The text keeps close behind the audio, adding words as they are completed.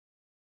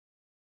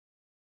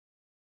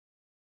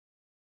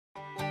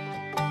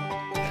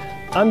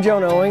I'm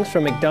Jona Owings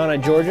from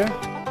McDonough, Georgia.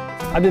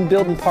 I've been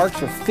building parks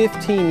for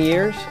 15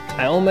 years.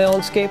 I own my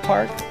own skate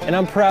park, and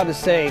I'm proud to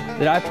say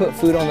that I put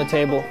food on the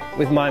table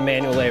with my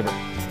manual labor.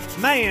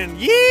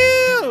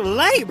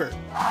 Labor!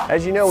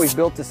 As you know, we've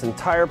built this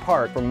entire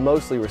park from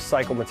mostly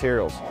recycled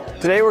materials.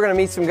 Today we're going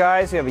to meet some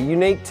guys who have a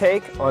unique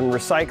take on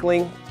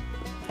recycling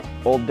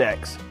old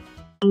decks.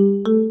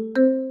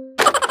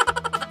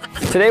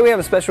 Today we have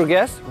a special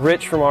guest,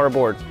 Rich from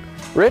Artboard.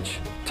 Rich,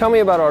 tell me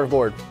about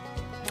Artboard.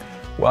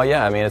 Well,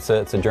 yeah, I mean, it's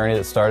a journey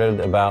that started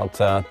about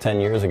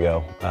 10 years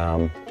ago,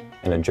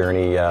 and a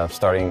journey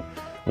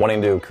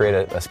wanting to create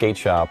a skate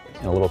shop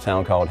in a little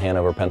town called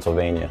Hanover,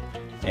 Pennsylvania.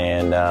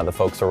 And the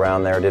folks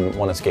around there didn't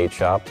want a skate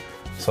shop,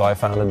 so I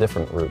found a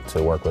different route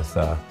to work with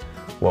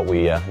what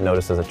we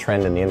noticed as a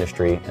trend in the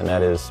industry, and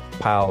that is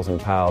piles and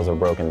piles of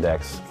broken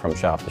decks from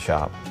shop to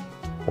shop.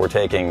 We're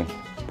taking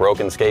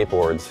broken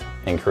skateboards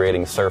and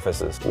creating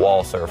surfaces,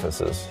 wall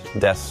surfaces,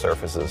 desk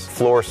surfaces,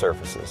 floor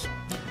surfaces,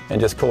 and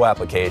just cool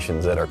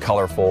applications that are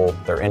colorful,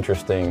 they're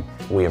interesting.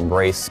 We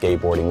embrace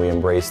skateboarding, we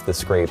embrace the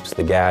scrapes,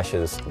 the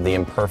gashes, the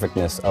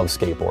imperfectness of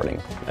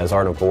skateboarding. As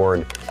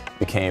Artboard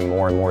became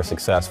more and more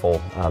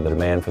successful, the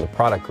demand for the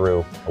product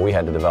grew. We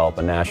had to develop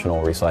a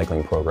national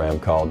recycling program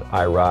called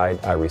I Ride,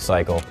 I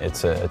Recycle.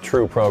 It's a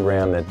true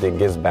program that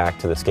gives back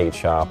to the skate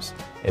shops.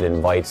 It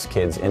invites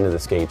kids into the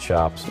skate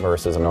shops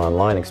versus an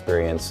online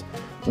experience.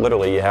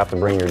 Literally, you have to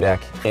bring your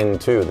deck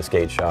into the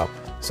skate shop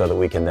so that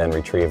we can then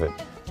retrieve it.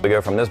 We go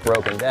from this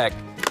broken deck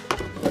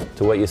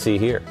to what you see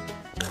here.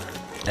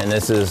 And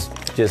this is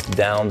just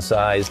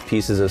downsized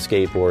pieces of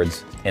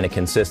skateboards in a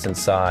consistent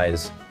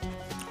size.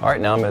 All right,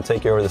 now I'm going to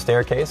take you over the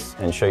staircase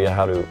and show you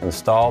how to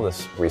install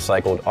this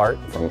recycled art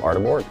from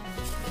Artboard.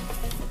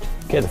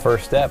 Okay, the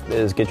first step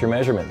is get your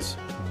measurements.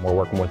 We're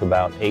working with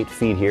about 8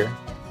 feet here.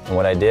 And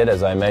what I did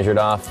is I measured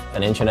off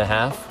 1.5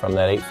 inches from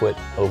that 8-foot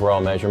overall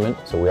measurement.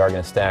 So we are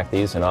going to stack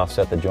these and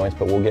offset the joints,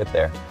 but we'll get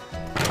there.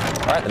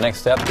 All right, the next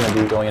step is going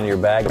to be going into your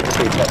bag of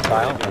pre-cut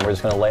tile, and we're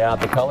just going to lay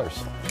out the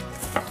colors.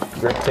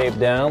 Grip tape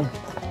down,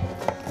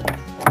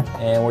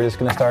 and we're just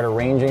going to start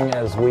arranging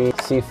as we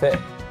see fit.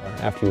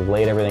 After you've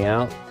laid everything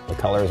out, the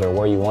colors are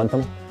where you want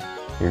them.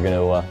 You're going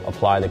to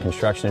apply the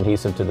construction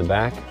adhesive to the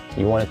back.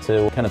 You want it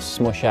to kind of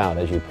smush out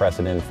as you press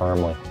it in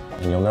firmly.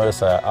 And you'll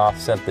notice I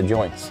offset the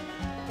joints.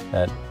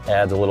 That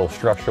adds a little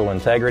structural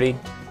integrity.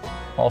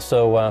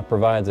 Also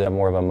provides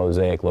more of a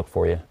mosaic look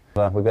for you.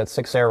 We've got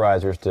 6 air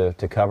risers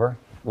to cover.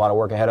 A lot of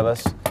work ahead of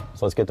us, so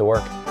let's get to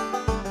work.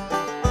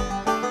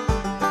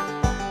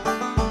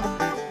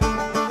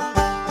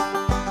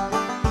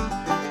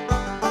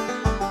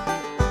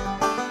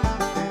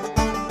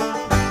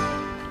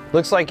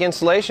 Looks like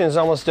installation is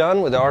almost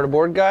done with the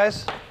Artboard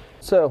guys.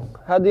 So,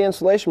 how'd the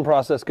installation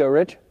process go,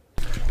 Rich?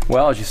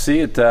 Well, as you see,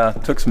 it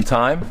took some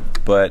time,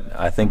 but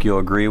I think you'll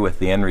agree with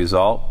the end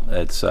result.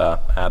 It's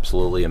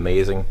absolutely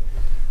amazing.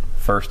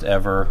 First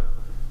ever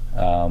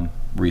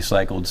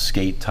recycled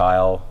skate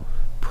tile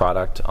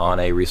product on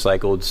a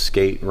recycled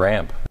skate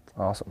ramp.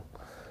 Awesome.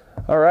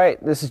 All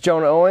right, this is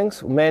Jona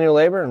Owings, Manual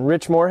Labor, and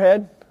Rich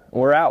Moorhead,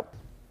 and we're out.